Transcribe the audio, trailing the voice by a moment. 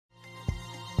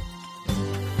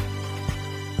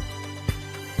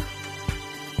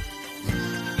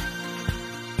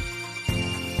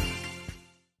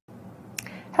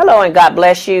Hello and God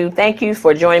bless you. Thank you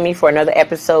for joining me for another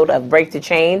episode of Break the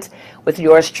Chains with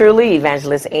yours truly,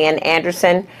 Evangelist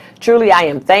Andersonn. Truly, I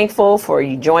am thankful for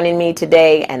you joining me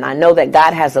today, and I know that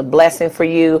God has a blessing for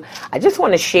you. I just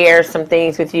want to share some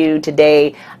things with you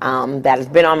today that has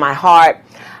been on my heart.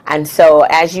 And so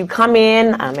as you come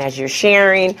in, as you're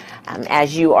sharing,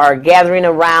 as you are gathering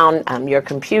around your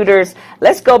computers,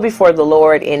 let's go before the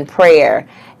Lord in prayer.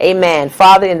 Amen.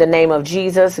 Father, in the name of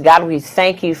Jesus, God, we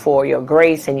thank you for your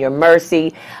grace and your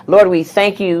mercy. Lord, we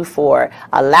thank you for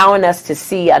allowing us to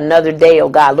see another day, oh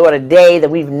God. Lord, a day that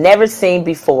we've never seen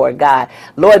before, God.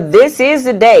 Lord, this is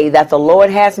the day that the Lord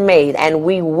has made, and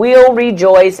we will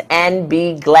rejoice and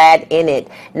be glad in it.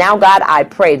 Now, God, I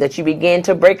pray that you begin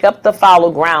to break up the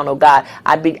fallow ground, oh God.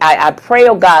 I pray,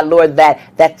 oh God, Lord,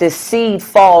 that this seed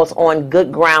falls on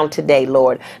good ground today,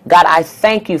 Lord. God, I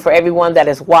thank you for everyone that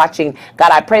is watching. God,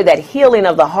 I pray that healing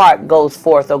of the heart goes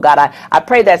forth, oh God. I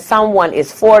pray that someone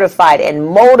is fortified and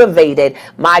motivated,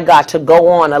 my God, to go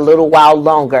on a little while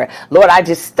longer. Lord, I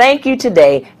just thank you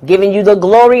today, giving you the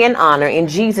glory and honor in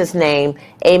Jesus' name.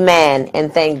 Amen.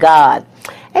 And thank God.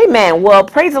 Amen. Well,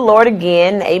 praise the Lord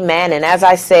again. Amen. And as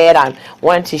I said, I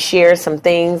wanted to share some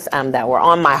things that were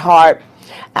on my heart.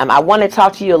 I want to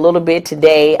talk to you a little bit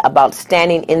today about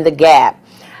standing in the gap.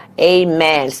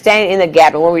 Amen. Standing in the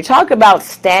gap. And when we talk about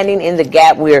standing in the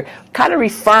gap, we're kind of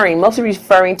mostly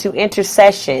referring to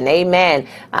intercession. Amen.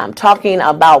 Talking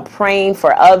about praying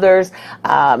for others,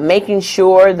 making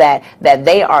sure that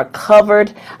they are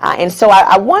covered. And so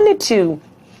I wanted to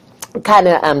kind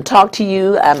of talk to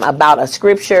you about a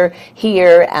scripture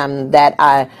here that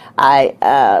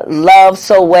I love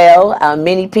so well.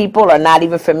 Many people are not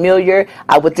even familiar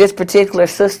with this particular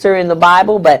sister in the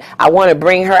Bible, but I want to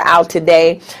bring her out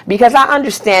today because I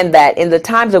understand that in the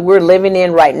times that we're living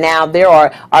in right now, there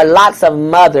are lots of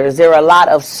mothers, there are a lot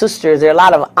of sisters, there are a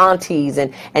lot of aunties,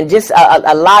 and just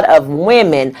a lot of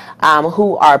women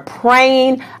who are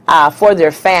praying for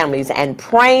their families and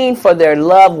praying for their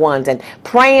loved ones and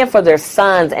praying for their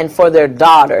sons and for their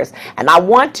daughters. And I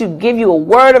want to give you a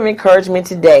word of encouragement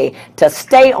today to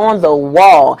stay on the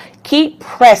wall. Keep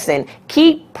pressing.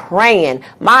 Keep praying.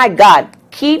 My God,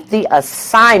 keep the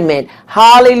assignment,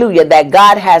 hallelujah, that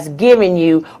God has given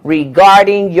you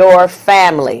regarding your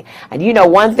family. And you know,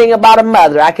 one thing about a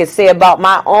mother, I can say about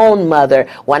my own mother,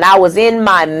 when I was in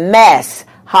my mess,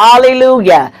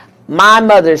 hallelujah, my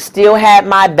mother still had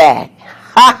my back.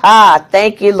 Ha ha,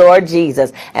 thank you, Lord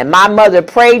Jesus. And my mother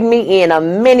prayed me in a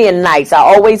million nights. I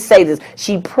always say this.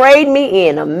 She prayed me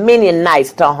in a million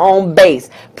nights to home base.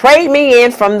 Prayed me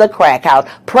in from the crack house.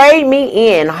 Prayed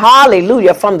me in,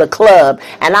 hallelujah, from the club.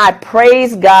 And I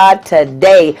praise God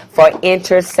today for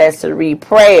intercessory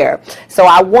prayer. So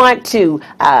I want to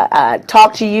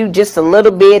talk to you just a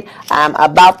little bit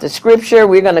about the scripture.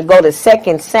 We're going to go to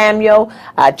 2 Samuel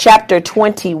chapter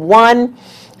 21.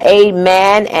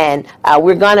 Amen. And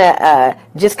we're going to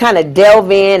just kind of delve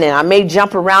in, and I may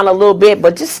jump around a little bit,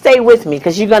 but just stay with me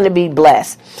because you're going to be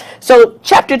blessed. So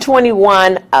chapter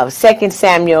 21 of 2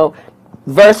 Samuel,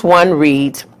 verse 1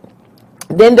 reads,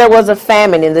 "Then there was a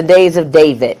famine in the days of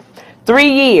David,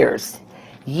 3 years,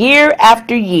 year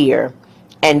after year,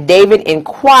 and David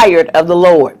inquired of the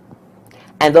Lord.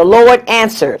 And the Lord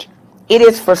answered, 'It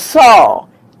is for Saul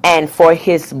and for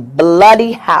his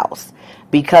bloody house,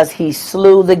 because he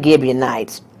slew the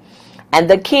Gibeonites.' And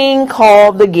the king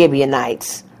called the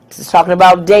Gibeonites," this is talking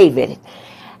about David,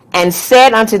 "and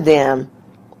said unto them,"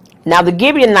 now the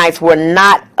Gibeonites were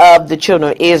not of the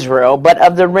children of Israel, but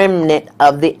of the remnant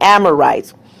of the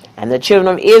Amorites. And the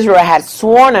children of Israel had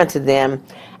sworn unto them,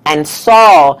 and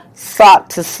Saul sought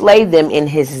to slay them in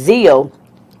his zeal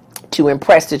to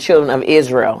impress the children of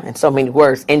Israel, in so many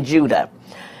words, in Judah.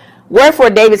 Wherefore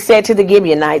David said to the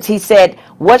Gibeonites, he said,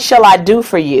 "What shall I do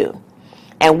for you?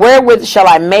 And wherewith shall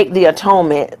I make the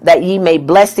atonement, that ye may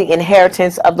bless the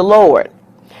inheritance of the Lord?"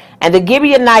 And the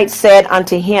Gibeonites said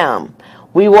unto him,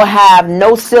 "We will have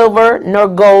no silver nor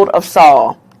gold of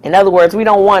Saul." In other words, we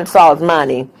don't want Saul's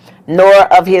money, nor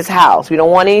of his house. We don't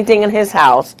want anything in his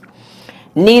house.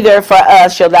 "Neither for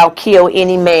us shalt thou kill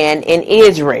any man in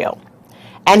Israel."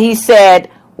 And he said,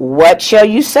 "What shall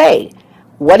you say?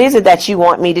 What is it that you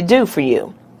want me to do for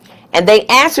you?" And they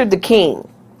answered the king,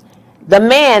 "The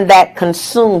man that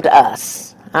consumed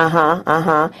us,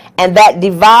 and that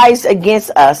devised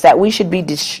against us that we should be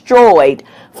destroyed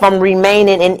from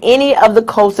remaining in any of the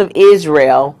coasts of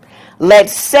Israel, let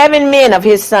 7 men of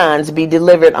his sons be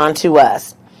delivered unto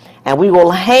us, and we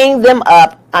will hang them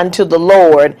up unto the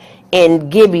Lord in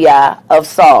Gibeah of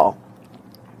Saul,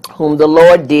 whom the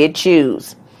Lord did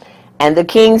choose." And the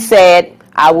king said,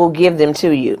 "I will give them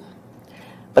to you."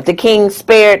 But the king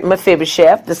spared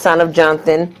Mephibosheth, the son of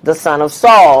Jonathan, the son of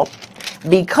Saul,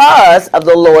 because of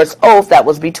the Lord's oath that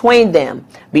was between them,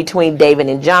 between David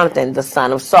and Jonathan, the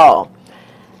son of Saul.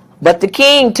 But the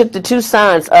king took the 2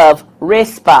 sons of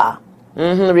Rizpah.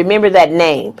 Remember that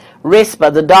name. Rizpah,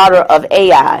 the daughter of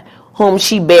Ai, whom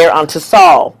she bare unto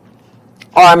Saul,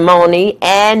 Armoni,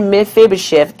 and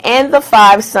Mephibosheth, and the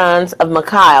 5 sons of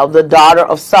Michal, the daughter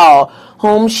of Saul,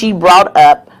 whom she brought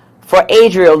up for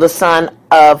Adriel, the son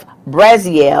of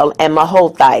Braziel, and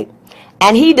Mahothite.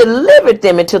 And he delivered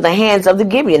them into the hands of the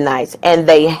Gibeonites, and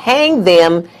they hanged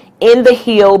them in the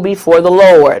hill before the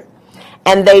Lord.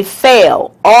 And they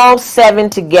fell, all 7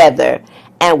 together,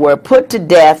 and were put to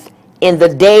death in the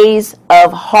days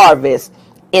of harvest,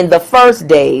 in the first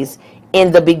days,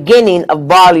 in the beginning of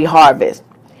barley harvest.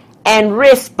 And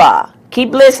Rizpah,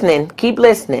 keep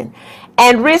listening.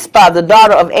 And Rizpah, the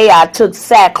daughter of Ai, took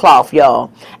sackcloth,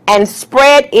 y'all, and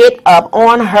spread it up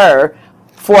on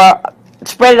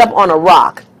a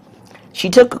rock. She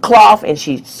took a cloth and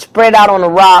she spread out on a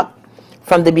rock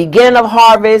from the beginning of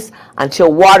harvest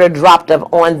until water dropped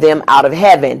up on them out of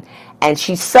heaven. And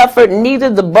she suffered neither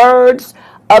the birds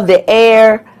of the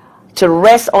air to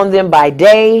rest on them by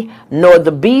day, nor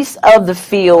the beasts of the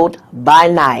field by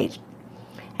night.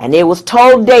 And it was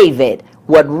told David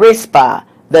what Rizpah,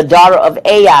 the daughter of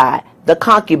Ai, the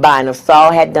concubine of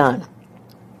Saul, had done.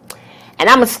 And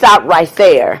I'm going to stop right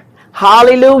there.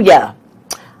 Hallelujah.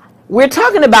 We're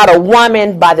talking about a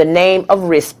woman by the name of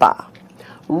Rizpah.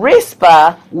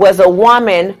 Rizpah was a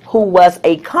woman who was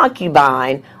a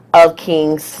concubine of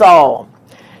King Saul.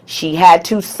 She had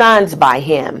 2 sons by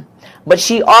him, but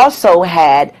she also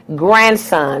had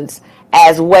grandsons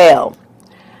as well.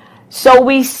 So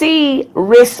we see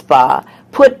Rizpah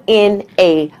put in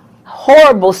a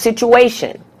horrible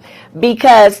situation,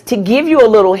 because to give you a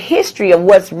little history of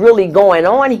what's really going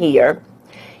on here,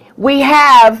 we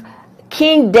have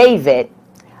King David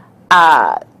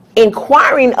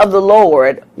inquiring of the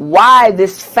Lord why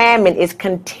this famine is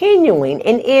continuing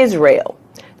in Israel.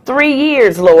 3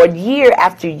 years, Lord, year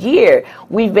after year,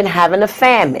 we've been having a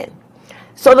famine.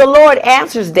 So the Lord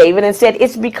answers David and said,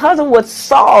 it's because of what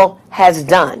Saul has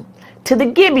done to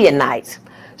the Gibeonites.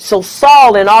 So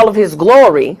Saul, in all of his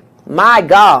glory, my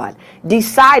God,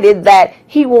 decided that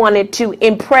he wanted to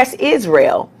impress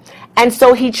Israel. And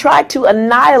so he tried to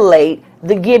annihilate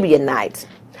the Gibeonites.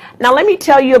 Now let me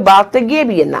tell you about the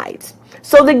Gibeonites.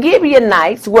 So the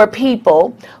Gibeonites were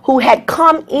people who had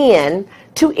come in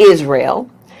to Israel.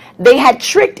 They had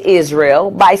tricked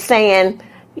Israel by saying,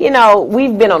 you know,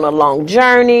 we've been on a long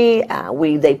journey.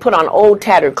 They put on old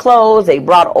tattered clothes. They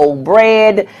brought old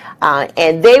bread.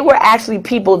 And they were actually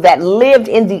people that lived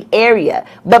in the area.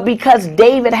 But because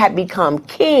David had become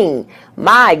king,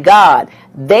 my God,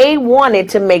 they wanted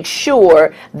to make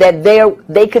sure that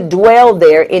they could dwell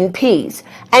there in peace.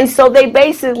 And so they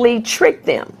basically tricked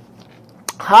them.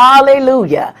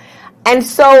 Hallelujah. And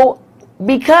so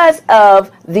because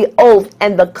of the oath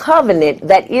and the covenant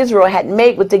that Israel had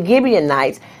made with the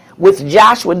Gibeonites, with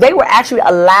Joshua, they were actually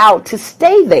allowed to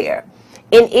stay there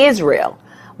in Israel.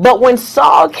 But when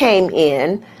Saul came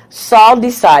in, Saul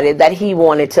decided that he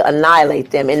wanted to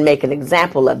annihilate them and make an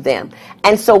example of them.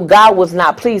 And so God was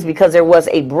not pleased because there was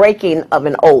a breaking of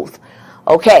an oath.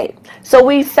 Okay, so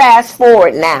we fast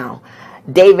forward now.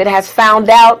 David has found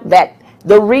out that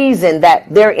the reason that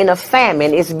they're in a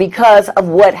famine is because of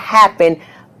what happened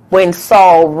when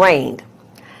Saul reigned.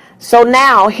 So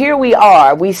now here we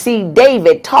are. We see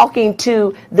David talking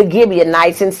to the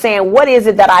Gibeonites and saying, what is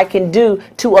it that I can do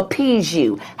to appease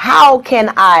you? How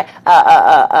can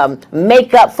I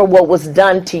make up for what was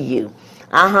done to you?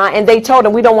 And they told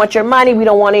him, we don't want your money. We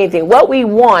don't want anything. What we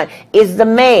want is the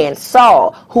man,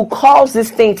 Saul, who caused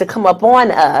this thing to come upon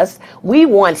us. We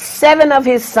want 7 of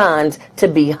his sons to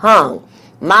be hung.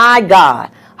 My God.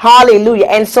 Hallelujah.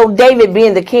 And so David,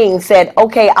 being the king, said,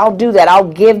 okay, I'll do that.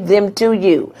 I'll give them to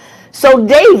you. So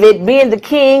David, being the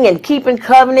king and keeping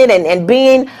covenant and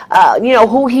being,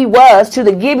 who he was to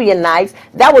the Gibeonites,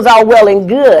 that was all well and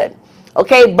good.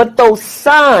 Okay, but those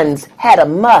sons had a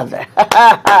mother.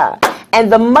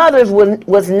 And the mother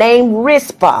was named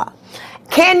Rizpah.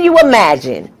 Can you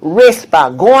imagine Rizpah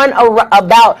going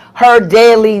about her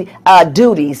daily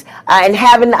duties and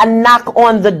having a knock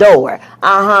on the door,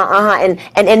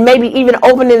 and maybe even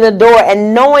opening the door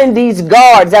and knowing these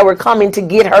guards that were coming to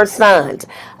get her sons?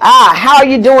 How are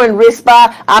you doing,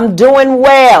 Rizpah? I'm doing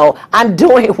well. I'm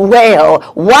doing well.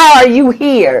 Why are you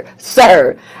here,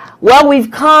 sir? Well,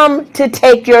 we've come to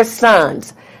take your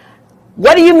sons.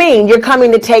 What do you mean you're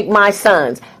coming to take my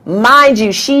sons? Mind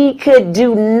you, she could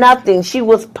do nothing. She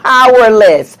was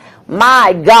powerless.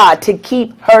 my God, to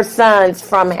keep her sons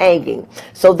from hanging.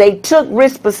 So they took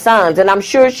Rizpah's sons, and I'm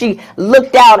sure she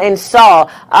looked out and saw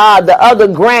the other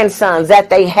grandsons that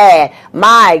they had.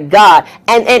 My God.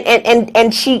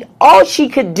 And she, all she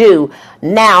could do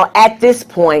now at this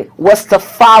point was to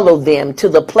follow them to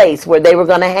the place where they were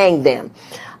going to hang them.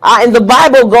 And the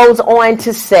Bible goes on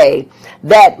to say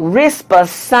that Rizpah's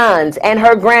sons and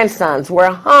her grandsons were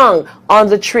hung on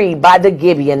the tree by the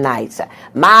Gibeonites.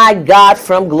 My God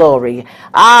from glory.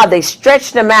 They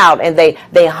stretched them out and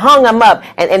they hung them up,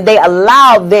 and they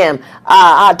allowed them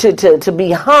to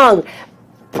be hung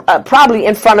probably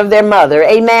in front of their mother.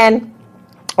 Amen.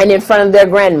 And in front of their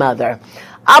grandmother.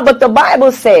 But the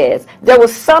Bible says there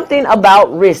was something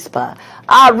about Rizpah.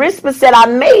 Rizpah said, I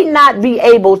may not be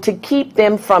able to keep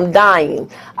them from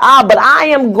dying, but I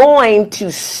am going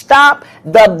to stop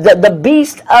the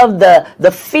beast of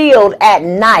the field at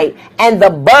night and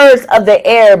the birds of the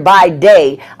air by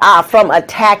day from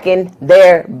attacking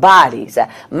their bodies.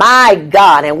 My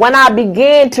God. And when I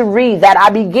began to read that,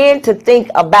 I began to think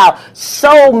about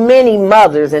so many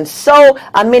mothers and so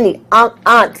many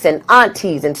aunts and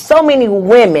aunties and so many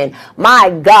women,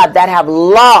 my God, that have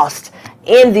lost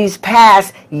in these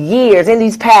past years, in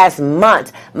these past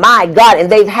months, my God,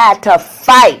 and they've had to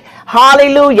fight,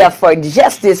 hallelujah, for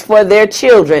justice for their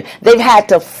children. They've had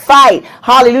to fight,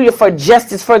 hallelujah, for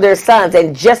justice for their sons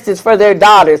and justice for their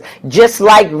daughters, just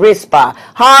like Rizpah.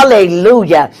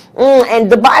 Hallelujah.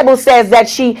 And the Bible says that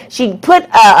she put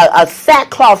a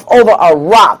sackcloth over a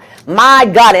rock. My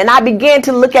God. And I began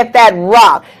to look at that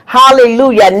rock.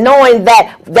 Hallelujah. Knowing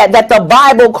that the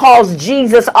Bible calls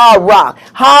Jesus our rock.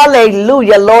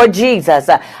 Hallelujah, Lord Jesus.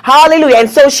 Hallelujah. And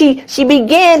so she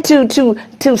began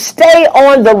to stay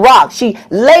on the rock. She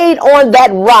laid on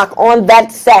that rock, on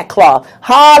that sackcloth.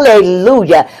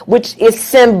 Hallelujah. Which is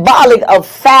symbolic of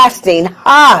fasting.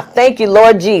 Thank you,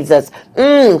 Lord Jesus.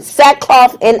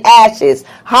 Sackcloth and ashes.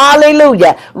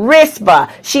 Hallelujah. Rizpah,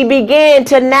 she began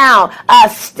to now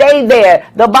stay there.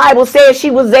 The Bible says she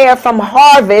was there from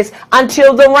harvest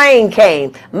until the rain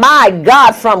came. My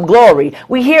God from glory.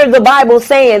 We hear the Bible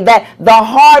saying that the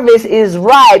harvest is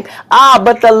ripe,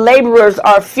 but the laborers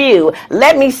are few.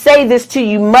 Let me say this to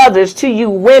you mothers, to you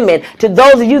women, to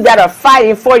those of you that are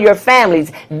fighting for your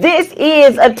families. This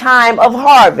is a time of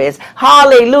harvest.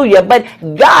 Hallelujah. But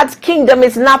God's kingdom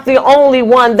is not the only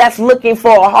one that's looking for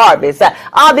a harvest.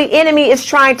 The enemy is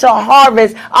trying to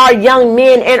harvest our young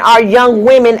men and our young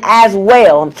women as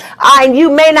well. And you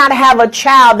may not have a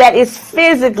child that is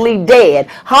physically dead.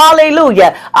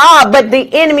 Hallelujah. But the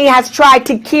enemy has tried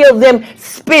to kill them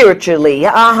spiritually.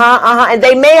 And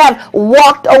they may have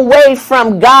walked away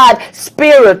from God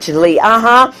spiritually.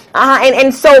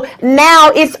 And so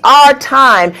now it's our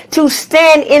time to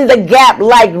stand in the gap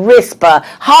like Rizpah.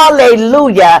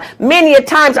 Hallelujah. Many a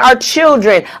times our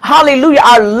children, hallelujah,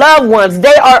 our loved ones,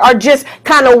 they are just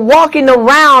kind of walking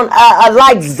around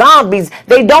like zombies.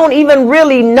 They don't even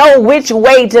really know which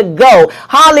way to go.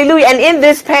 Hallelujah. And in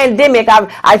this pandemic,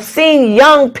 I've seen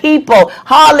young people,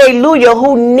 hallelujah,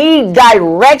 who need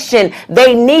direction.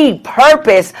 They need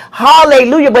purpose.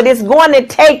 Hallelujah. But it's going to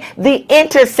take the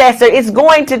intercessor. It's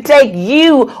going to take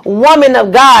you, woman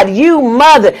of God, you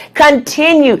mother,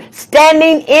 continue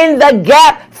standing in the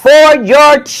gap for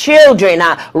your children.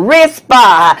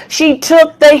 Rizpah, she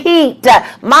took the heat.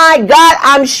 My God,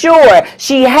 I'm sure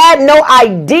she had no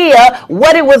idea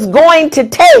what it was going to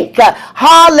take.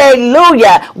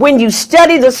 Hallelujah. When you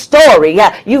study the story,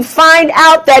 you find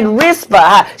out that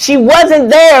Rizpah, she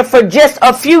wasn't there for just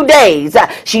a few days.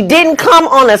 She didn't come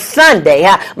on a Sunday,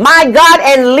 my God,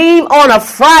 and leave on a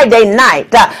Friday night.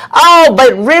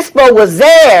 But Rizpah was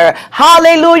there,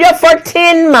 hallelujah, for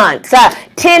 10 months.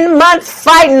 10 months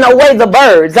fighting away the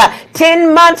birds,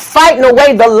 10 months fighting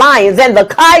away the lions and the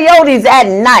coyotes at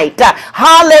night.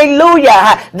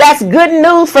 Hallelujah. That's good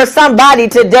news for somebody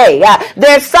today.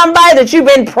 There's somebody that you've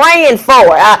been praying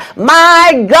for,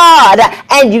 my God,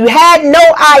 and you had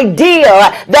no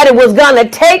idea that it was going to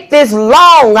take this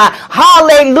long,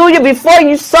 hallelujah, before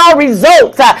you saw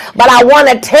results. But I want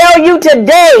to tell you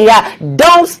today,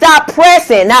 don't stop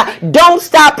pressing, don't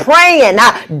stop praying,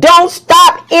 don't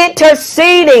stop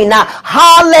interceding.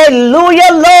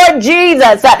 Hallelujah, Lord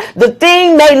Jesus. The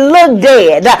thing may look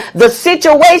dead. The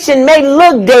situation may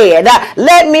look dead.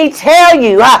 Let me tell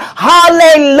you,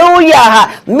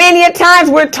 hallelujah. Many a times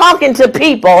we're talking to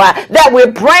people that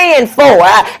we're praying for,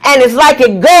 and it's like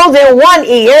it goes in one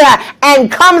ear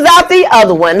and comes out the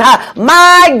other one.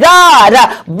 My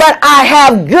God, but I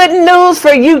have good news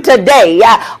for you today.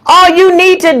 All you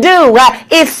need to do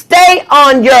is stay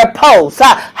on your post.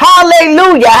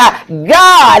 Hallelujah.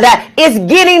 God is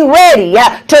getting ready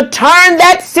to turn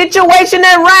that situation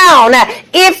around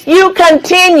if you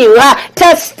continue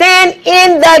to stand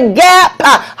in the gap.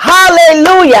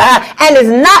 Hallelujah. And it's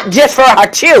not just for our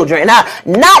children,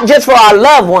 not just for our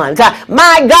loved ones.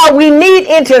 My God, we need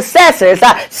intercessors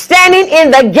standing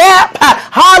in the gap.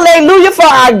 Hallelujah. For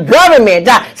our government,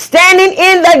 standing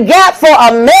in the gap for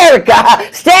America,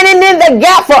 standing in the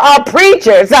gap for our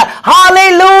preachers.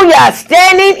 Hallelujah.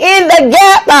 Standing in the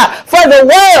gap for the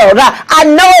world. I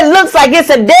know it looks like it's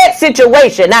a dead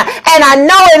situation, and I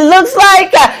know it looks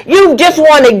like you just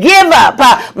want to give up.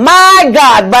 My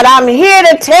God, but I'm here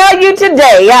to tell you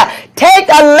today, take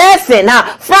a lesson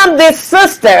from this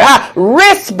sister,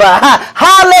 Rizpah.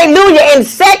 Hallelujah. In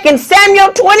 2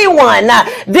 Samuel 21,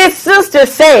 this sister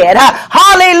said,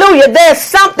 hallelujah, there's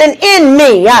something in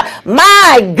me,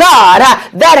 my God,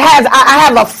 I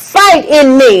have a fight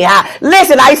in me.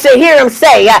 Listen, I used to hear him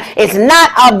say, it's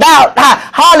not about,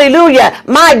 hallelujah,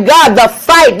 my God, the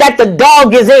fight that the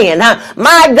dog is in.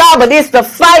 My God, but it's the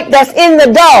fight that's in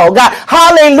the dog.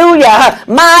 Hallelujah.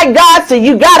 My God, so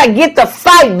you got to get the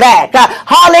fight back.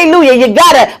 Hallelujah. You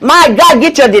got to, my God,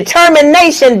 get your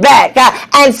determination back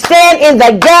and stand in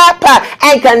the gap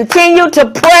and continue to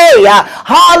pray.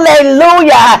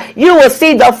 Hallelujah. You will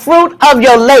see the fruit of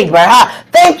your labor.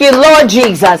 Thank you, Lord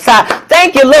Jesus.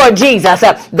 Thank you, Lord Jesus.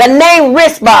 The name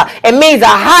Rizpah, it means a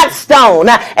hot stone.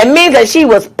 It means that she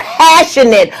was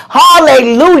passionate.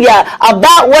 Hallelujah.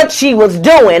 About what she was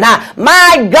doing.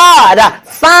 My God,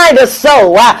 find a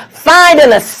soul. Find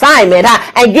an assignment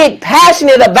and get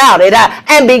passionate about it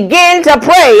and begin to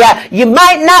pray. You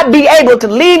might not be able to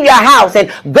leave your house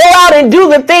and go out and do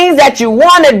the things that you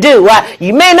want to do.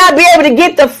 You may not be able to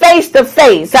get the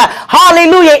face-to-face.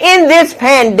 Hallelujah. In this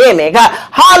pandemic.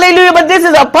 Hallelujah. But this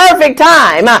is a perfect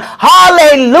time.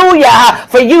 Hallelujah.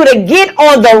 For you to get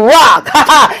on the rock.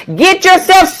 Get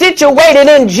yourself situated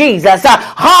in Jesus.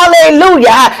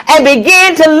 Hallelujah. And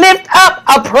begin to lift up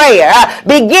a prayer.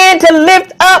 Begin to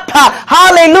lift up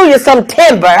hallelujah, some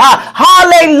timber.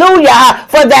 Hallelujah,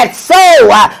 for that soul,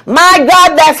 my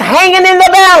God, that's hanging in the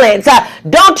balance.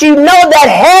 Don't you know that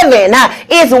heaven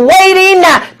is waiting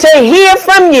to hear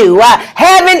from you?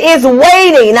 Heaven is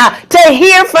waiting to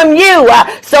hear from you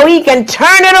so he can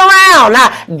turn it around.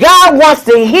 God wants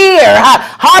to hear,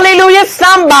 hallelujah,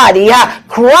 somebody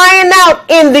crying out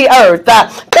in the earth.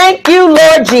 Thank you,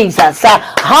 Lord Jesus.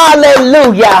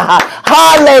 Hallelujah.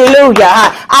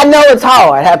 Hallelujah. I know it's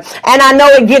hard. And I know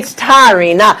it gets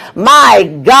tiring.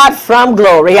 My God from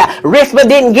glory. Rizpah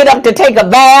didn't get up to take a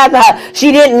bath.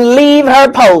 She didn't leave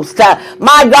her post.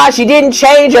 My God, she didn't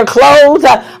change her clothes.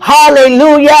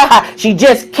 Hallelujah. She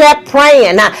just kept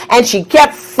praying and she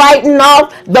kept fighting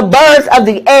off the birds of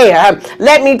the air.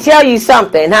 Let me tell you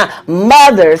something.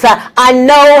 Mothers, I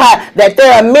know that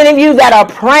there are many of you that are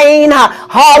praying,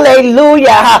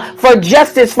 hallelujah, for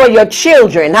justice for your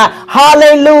children.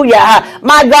 Hallelujah.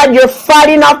 My God, you're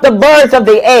fighting off the birds of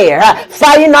the air,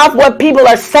 fighting off what people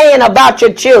are saying about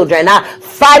your children,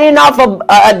 fighting off of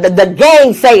the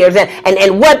gainsayers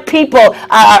and what people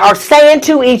are saying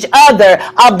to each other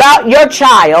about your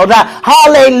child.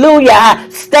 Hallelujah.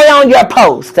 Stay on your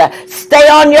post. Stay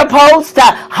on your post.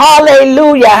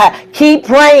 Hallelujah. Keep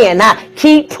praying.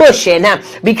 Keep pushing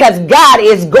because God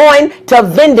is going to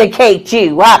vindicate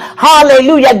you.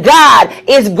 Hallelujah. God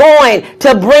is going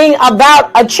to bring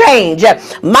about a change.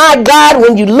 My God,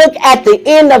 when you look at the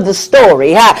end of the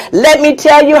story, let me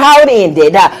tell you how it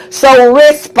ended. So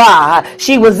Rizpah,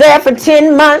 she was there for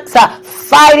 10 months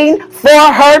fighting for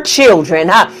her children.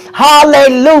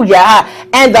 Hallelujah.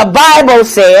 And the Bible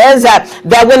says that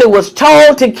when it was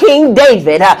told to King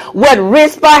David what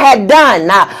Rizpah had done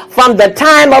from the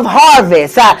time of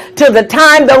harvest to the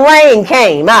time the rain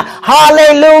came.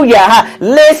 Hallelujah.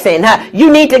 Listen, you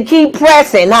need to keep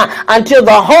pressing until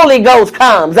the Holy Ghost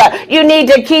comes. You need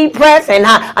to keep pressing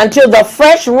until the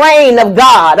fresh rain of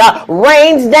God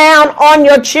rains down on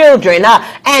your children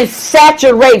and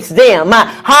saturates them.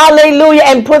 Hallelujah.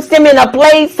 And puts them in a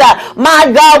place,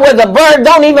 my God, where the bird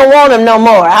don't even want them no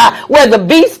more. Where the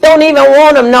beasts don't even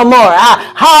want them no more.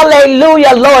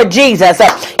 Hallelujah, Lord Jesus.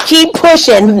 Keep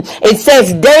pushing. It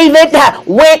says David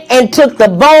went and took the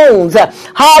bones,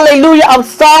 hallelujah, of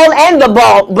Saul and the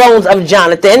bones of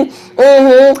Jonathan.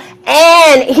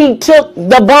 And he took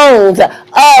the bones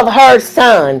of her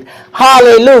son.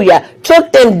 Hallelujah.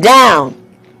 Took them down.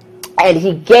 And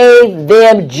he gave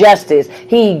them justice.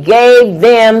 He gave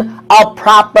them a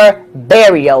proper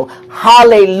burial.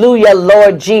 Hallelujah,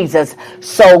 Lord Jesus.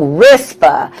 So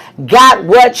Rizpah got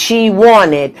what she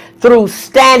wanted through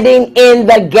standing in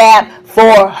the gap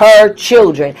for her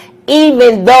children.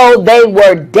 Even though they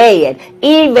were dead.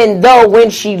 Even though when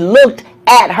she looked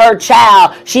at her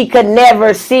child, she could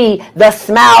never see the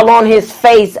smile on his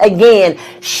face again.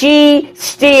 She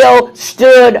still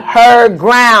stood her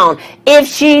ground. If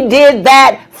she did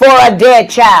that for a dead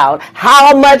child,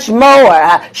 how much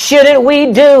more shouldn't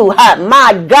we do,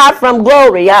 my God from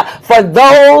glory, for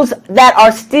those that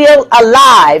are still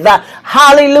alive?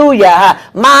 Hallelujah.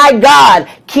 My God,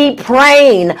 keep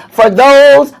praying for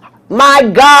those, my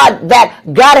God, that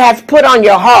God has put on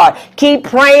your heart. Keep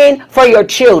praying for your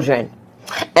children.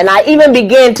 And I even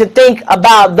began to think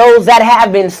about those that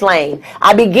have been slain.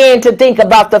 I began to think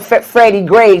about the Freddie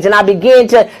Graves, and I began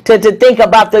to think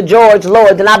about the George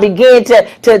Lloyds, and I began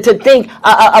to think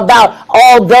about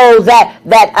all those that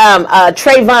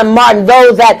Trayvon Martin,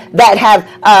 those that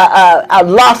have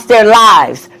lost their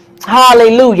lives.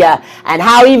 Hallelujah. And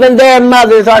how even their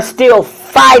mothers are still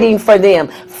fighting for them,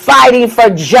 fighting for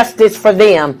justice for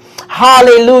them.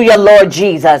 Hallelujah, Lord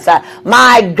Jesus.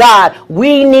 My God,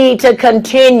 we need to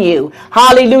continue,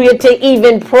 hallelujah, to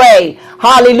even pray,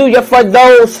 hallelujah, for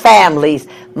those families.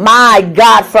 My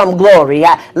God from glory.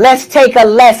 Let's take a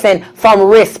lesson from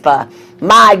Rizpah,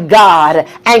 my God,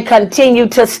 and continue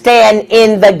to stand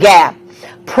in the gap.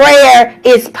 Prayer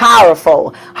is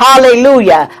powerful.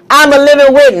 Hallelujah. I'm a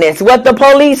living witness. What the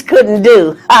police couldn't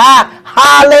do.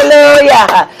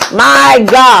 Hallelujah. My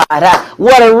God.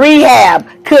 What a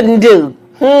rehab couldn't do.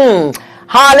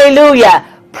 Hallelujah.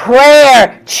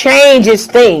 Prayer changes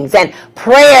things, and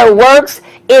prayer works.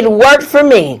 It worked for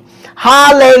me.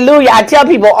 Hallelujah. I tell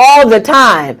people all the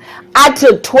time, I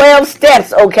took 12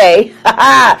 steps, okay?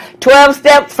 12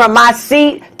 steps from my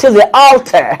seat to the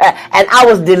altar, and I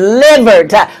was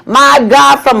delivered, my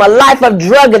God, from a life of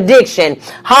drug addiction.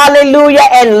 Hallelujah.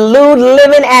 And lewd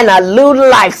living and a lewd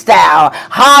lifestyle.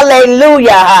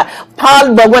 Hallelujah.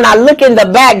 But when I look in the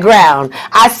background,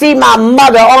 I see my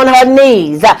mother on her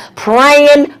knees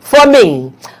praying for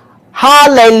me.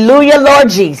 Hallelujah, Lord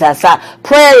Jesus.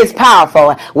 Prayer is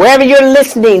powerful. Wherever you're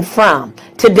listening from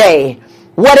today,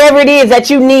 whatever it is that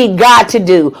you need God to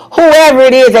do, whoever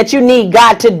it is that you need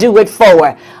God to do it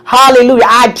for, hallelujah,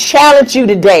 I challenge you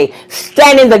today,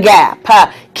 stand in the gap.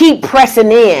 Keep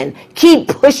pressing in. Keep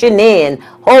pushing in.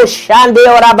 Oh, Shande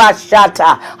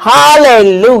Orabashata.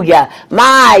 Hallelujah.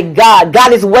 My God,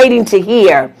 God is waiting to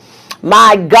hear,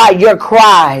 my God, your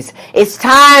cries. It's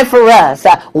time for us,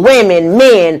 women,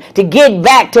 men, to get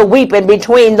back to weeping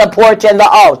between the porch and the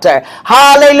altar.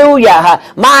 Hallelujah.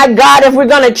 My God, if we're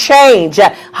going to change,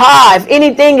 if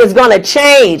anything is going to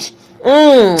change,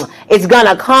 it's going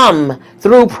to come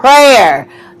through prayer,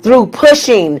 through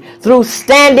pushing, through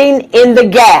standing in the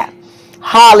gap.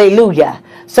 Hallelujah.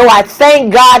 So I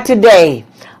thank God today,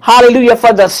 hallelujah,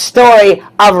 for the story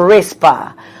of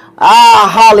Rizpah.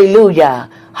 Hallelujah.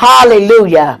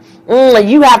 Hallelujah.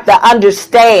 You have to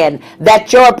understand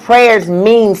that your prayers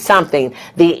mean something.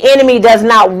 The enemy does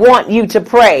not want you to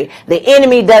pray. The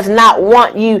enemy does not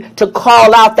want you to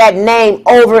call out that name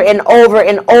over and over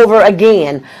and over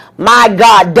again. My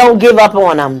God, don't give up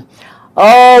on them.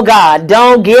 Oh God,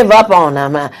 don't give up on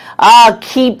them.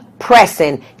 Keep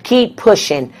pressing, keep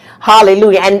pushing.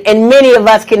 Hallelujah. And many of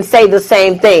us can say the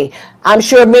same thing. I'm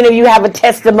sure many of you have a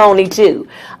testimony too,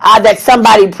 that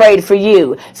somebody prayed for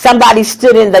you. Somebody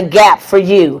stood in the gap for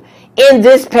you. In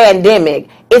this pandemic,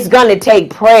 it's going to take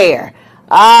prayer,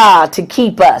 to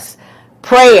keep us.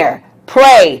 Prayer,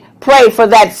 pray for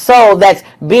that soul that's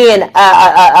being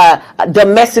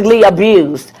domestically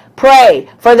abused. Pray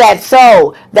for that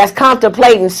soul that's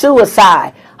contemplating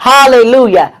suicide.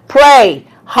 Hallelujah. Pray.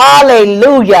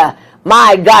 Hallelujah.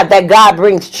 My God, that God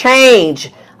brings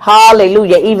change.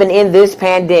 Hallelujah. Even in this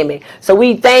pandemic. So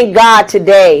we thank God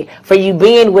today for you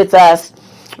being with us.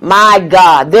 My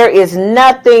God, there is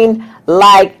nothing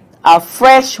like a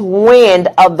fresh wind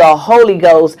of the Holy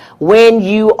Ghost when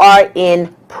you are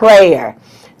in prayer.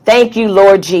 Thank you,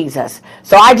 Lord Jesus.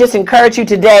 So I just encourage you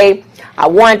today. I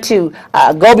want to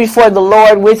go before the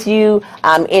Lord with you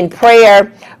in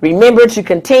prayer. Remember to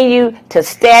continue to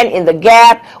stand in the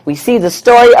gap. We see the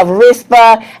story of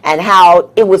Rizpah and how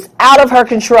it was out of her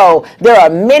control. There are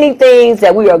many things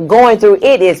that we are going through.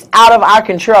 It is out of our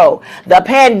control. The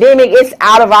pandemic is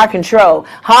out of our control.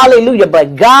 Hallelujah.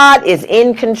 But God is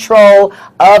in control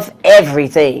of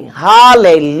everything.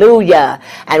 Hallelujah.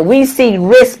 And we see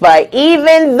Rizpah,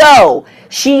 even though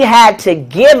she had to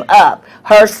give up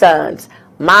her sons,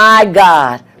 my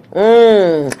God,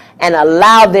 and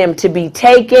allow them to be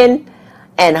taken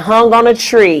and hung on a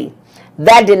tree.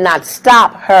 That did not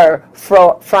stop her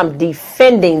from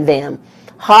defending them.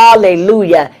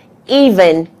 Hallelujah.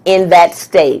 Even in that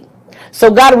state.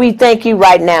 So God, we thank you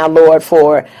right now, Lord,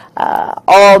 for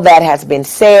all that has been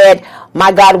said.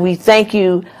 My God, we thank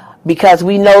you because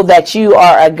we know that you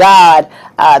are a God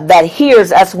that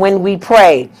hears us when we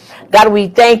pray. God, we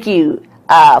thank you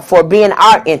for being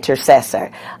our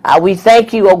intercessor. We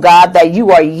thank you, oh God, that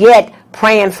you are yet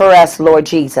praying for us, Lord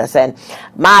Jesus. And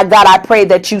my God, I pray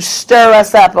that you stir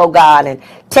us up, oh God, and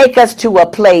take us to a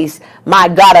place, my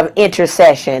God, of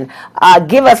intercession.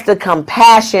 Give us the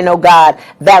compassion, oh God,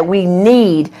 that we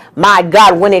need, my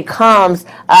God, when it comes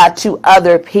to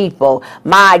other people.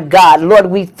 My God, Lord,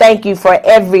 we thank you for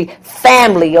every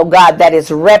family, oh God, that is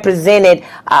represented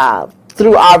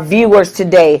through our viewers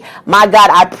today. My God,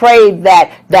 I pray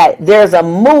that there's a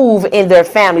move in their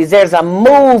families. There's a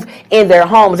move in their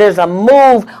homes. There's a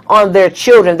move on their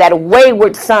children, that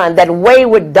wayward son, that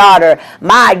wayward daughter.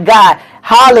 My God,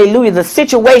 hallelujah. The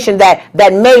situation that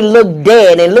may look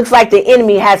dead and looks like the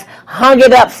enemy has hung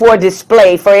it up for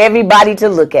display for everybody to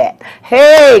look at.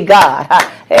 Hey, God.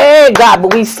 Hey, God,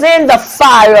 but we send the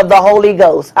fire of the Holy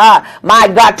Ghost, my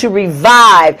God, to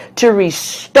revive, to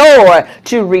restore,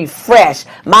 to refresh,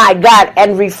 my God,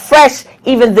 and refresh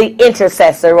even the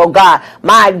intercessor, oh God,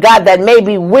 my God, that may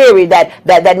be weary, that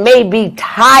may be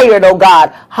tired, oh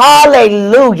God.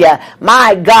 Hallelujah.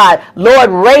 My God, Lord,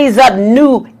 raise up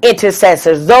new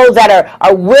intercessors, those that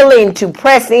are willing to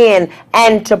press in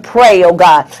and to pray, oh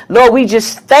God. Lord, we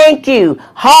just thank you.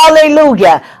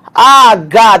 Hallelujah.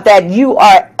 God, that you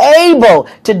are able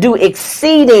to do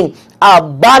exceeding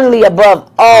abundantly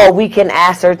above all we can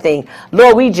ask or think.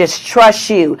 Lord, we just trust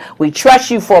you. We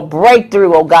trust you for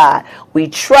breakthrough, oh God. We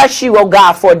trust you, oh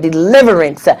God, for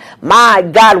deliverance. My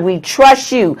God, we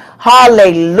trust you,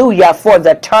 hallelujah, for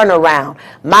the turnaround.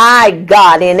 My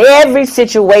God, in every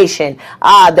situation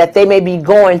that they may be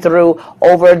going through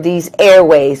over these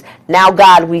airways. Now,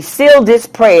 God, we seal this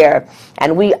prayer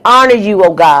and we honor you,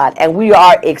 oh God, and we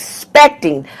are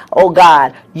expecting, oh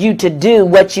God, you to do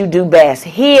what you do best.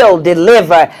 Heal,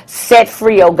 deliver, set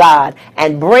free, oh God,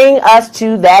 and bring us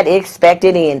to that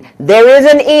expected end. There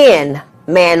is an end,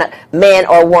 man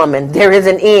or woman. There is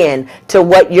an end to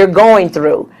what you're going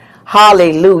through.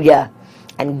 Hallelujah.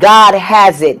 And God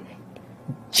has it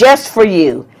just for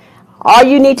you. All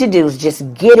you need to do is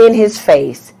just get in his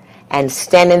face and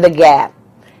stand in the gap.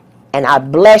 And I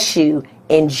bless you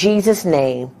in Jesus'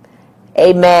 name.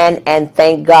 Amen and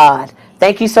thank God.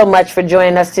 Thank you so much for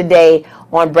joining us today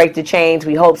on Break the Chains.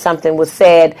 We hope something was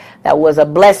said that was a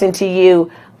blessing to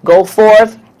you. Go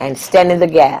forth and stand in the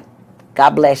gap.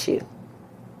 God bless you.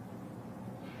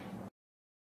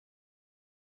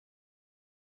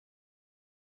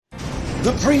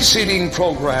 The preceding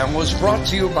program was brought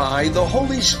to you by the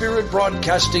Holy Spirit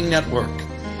Broadcasting Network,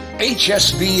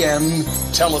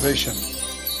 HSBN Television.